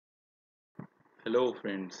Hello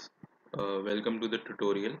friends, welcome to the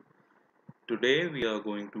tutorial. Today we are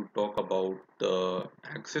going to talk about the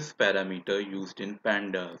access parameter used in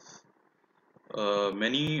Pandas.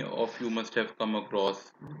 Many of you must have come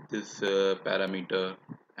across this parameter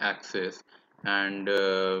access, and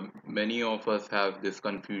many of us have this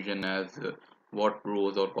confusion as what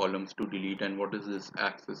rows or columns to delete and what is this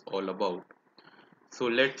access all about. So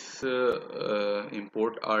let's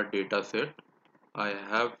import our data set. I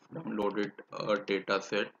have downloaded a data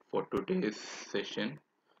set for today's session.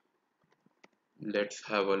 Let's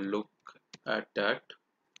have a look at that.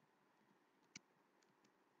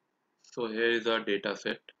 So here is our data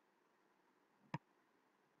set.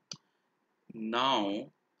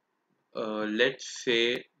 Now let's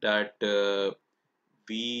say that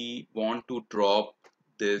we want to drop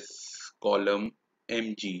this column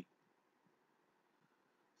mg.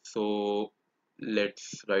 So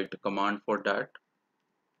let's write a command for that.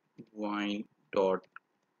 Void dot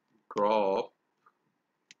drop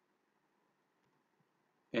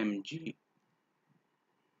mg,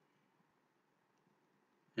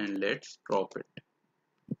 and let's drop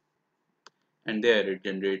it. And there it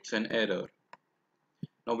generates an error.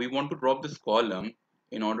 Now we want to drop this column.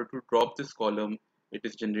 In order to drop this column, it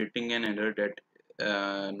is generating an error that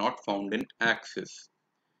not found in access.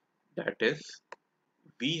 That is,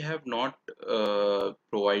 we have not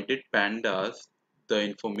provided pandas the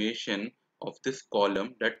information of this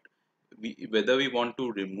column, that whether we want to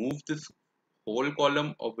remove this whole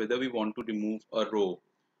column or whether we want to remove a row.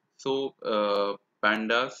 So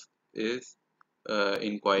pandas is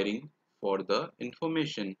inquiring for the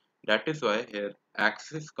information. That is why here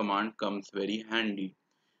access command comes very handy.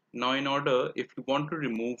 Now in order, if we want to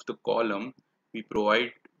remove the column, we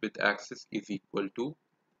provide with access is equal to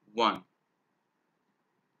 1.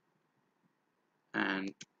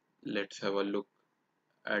 And let's have a look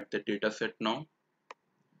at the data set now.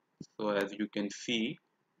 So as you can see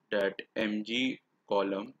that mg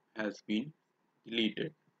column has been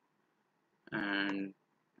deleted, and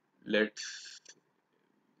let's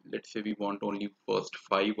let's say we want only first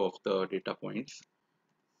 5 of the data points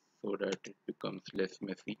so that it becomes less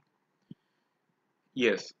messy.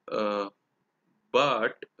 Yes,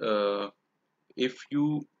 but if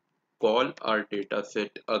you call our data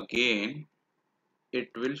set again, it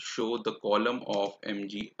will show the column of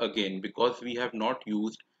mg again, because we have not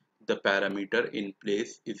used the parameter in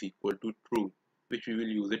place is equal to true, which we will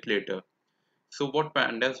use it later. So what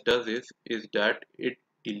pandas does is that it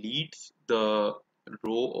deletes the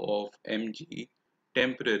row of mg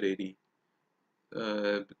temporarily,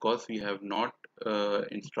 because we have not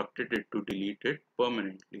instructed it to delete it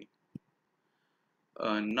permanently.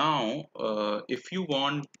 Now, if you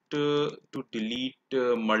want to delete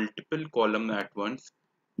multiple columns at once,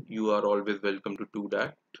 you are always welcome to do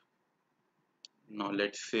that. Now,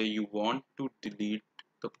 let's say you want to delete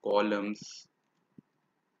the columns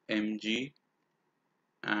mg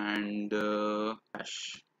and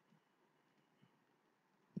hash,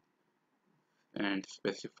 and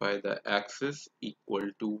specify the axis equal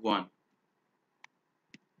to 1.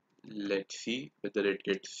 Let's see whether it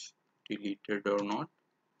gets deleted or not.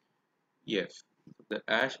 Yes, the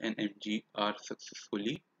hash and mg are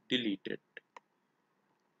successfully deleted.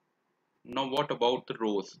 Now, what about the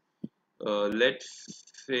rows?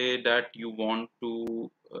 Let's say that you want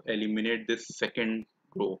to eliminate this second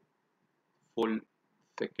row, full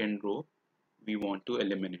second row we want to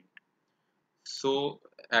eliminate. So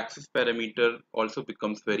access parameter also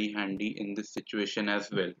becomes very handy in this situation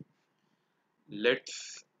as well.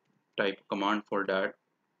 Let's type command for that,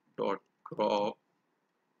 dot drop,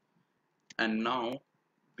 and now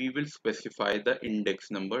we will specify the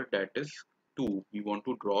index number, that is 2. We want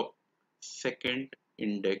to drop second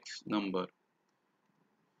index number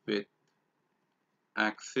with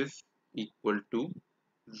axis equal to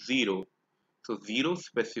 0. So 0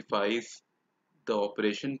 specifies the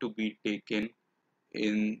operation to be taken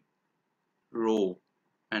in row,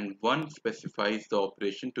 and 1 specifies the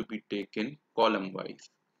operation to be taken column wise.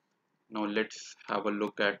 Now let's have a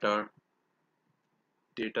look at our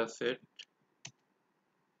data set.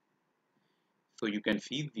 So you can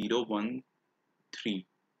see 0, 1, 3.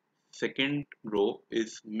 Second row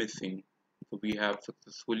is missing. So we have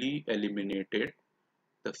successfully eliminated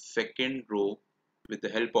the second row with the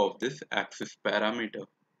help of this axis parameter.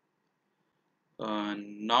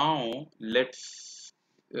 Now let's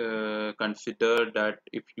consider that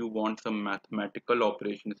if you want some mathematical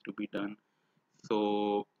operations to be done.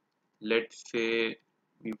 So let's say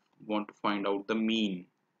we want to find out the mean.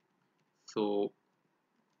 So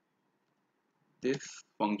this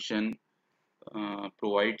function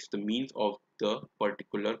provides the means of the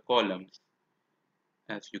particular columns.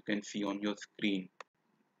 as you can see on your screen.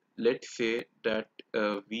 Let's say that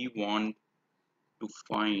we want to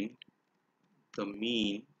find the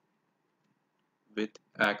mean with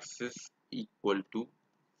axis equal to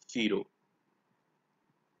 0.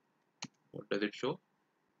 What does it show?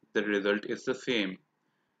 The result is the same.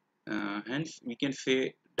 Hence, we can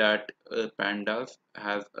say that Pandas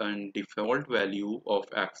has a default value of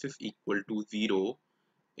axis equal to 0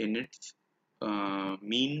 in its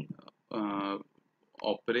mean uh,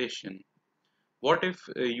 operation. What if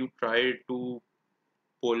you try to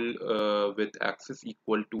pull with axis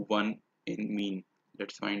equal to 1 in mean?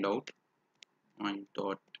 Let's find out. Find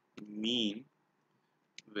dot mean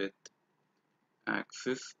with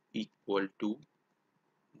axis equal to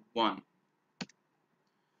 1.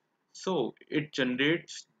 So it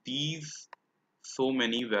generates these so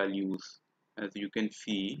many values, as you can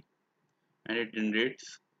see, and it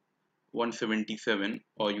generates 177,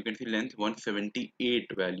 or you can see length 178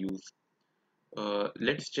 values.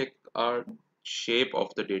 Let's check our shape of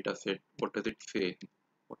the data set. What does it say?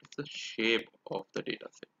 What is the shape of the data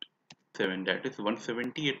set? 7, that is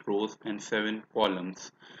 178 rows and 7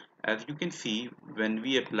 columns. As you can see, when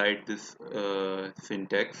we applied this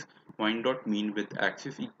syntax, find.mean with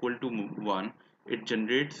axis equal to 1, it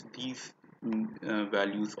generates these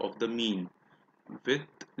values of the mean. With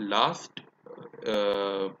last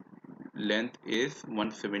uh, length is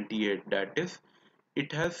 178, that is,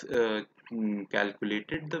 it has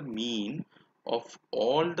calculated the mean of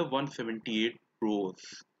all the 178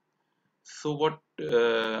 rows. So what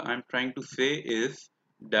I'm trying to say is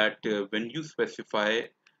that when you specify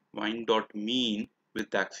find.mean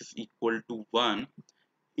with axis equal to 1,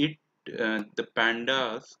 it the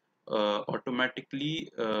pandas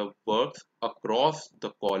automatically works across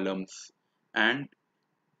the columns, and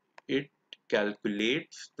it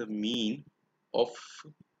calculates the mean of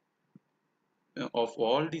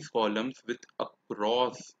all these columns with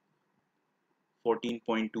across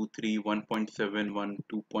 14.23, 1.71,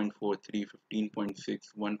 2.43,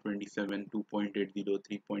 15.6, 127,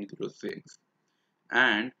 2.80, 3.06.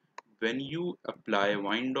 And when you apply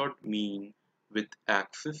wind.mean with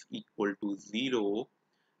axis equal to 0,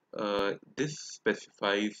 this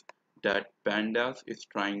specifies that pandas is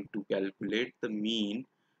trying to calculate the mean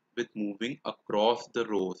with moving across the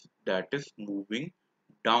rows, that is moving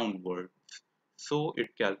downwards. So it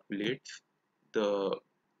calculates the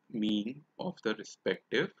mean of the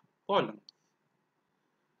respective columns.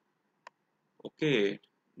 Okay,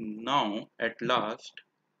 now at last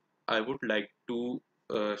I would like to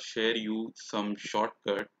share you some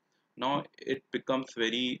shortcut. Now it becomes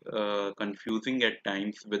very confusing at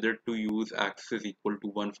times whether to use axis equal to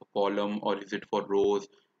 1 for column or is it for rows.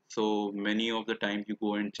 So many of the times you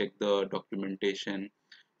go and check the documentation.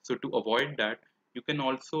 So to avoid that, you can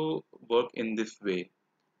also work in this way.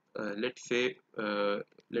 Let's say,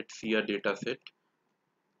 let's see a data set.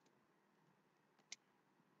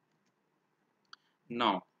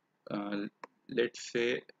 Now, let's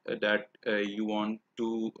say that you want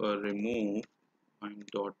to remove and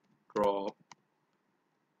dot drop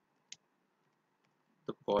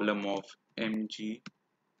the column of mg,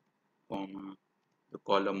 comma, the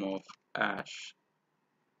column of ash.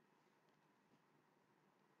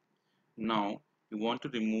 Now, you want to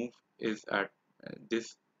remove is at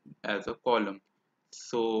this as a column.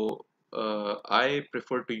 So I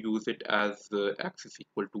prefer to use it as axis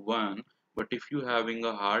equal to 1, but if you're having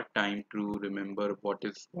a hard time to remember what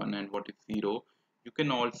is 1 and what is 0, you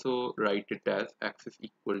can also write it as axis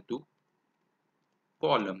equal to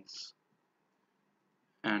columns.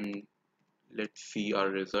 And let's see our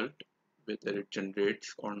result, whether it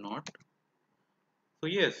generates or not. So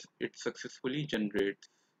yes, it successfully generates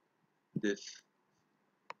this.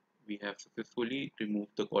 We have successfully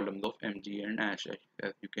removed the columns of mg and ash,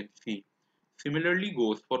 as you can see. Similarly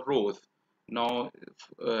goes for rows. Now,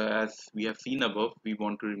 as we have seen above, we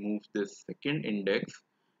want to remove this second index.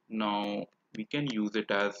 Now, we can use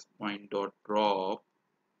it as find.drop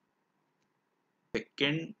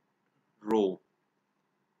second row,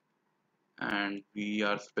 and we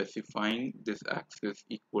are specifying this axis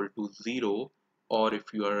equal to 0, or if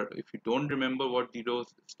you don't remember what 0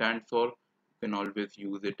 stands for, you can always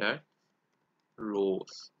use it as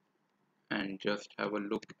rows. And just have a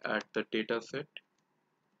look at the data set.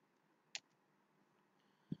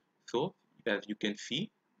 So as you can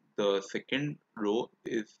see, the second row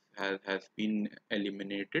has been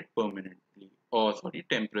eliminated permanently, or sorry,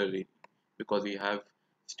 temporarily, because we have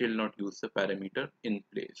still not used the parameter in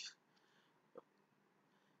place.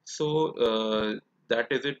 So that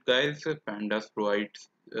is it, guys. Pandas provides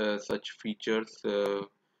such features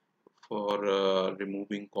for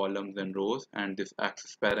removing columns and rows, and this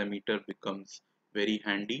axis parameter becomes very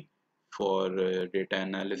handy for data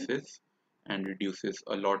analysis and reduces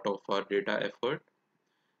a lot of our data effort.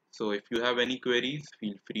 So if you have any queries,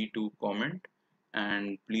 feel free to comment,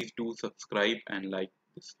 and please do subscribe and like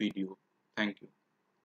this video. Thank you.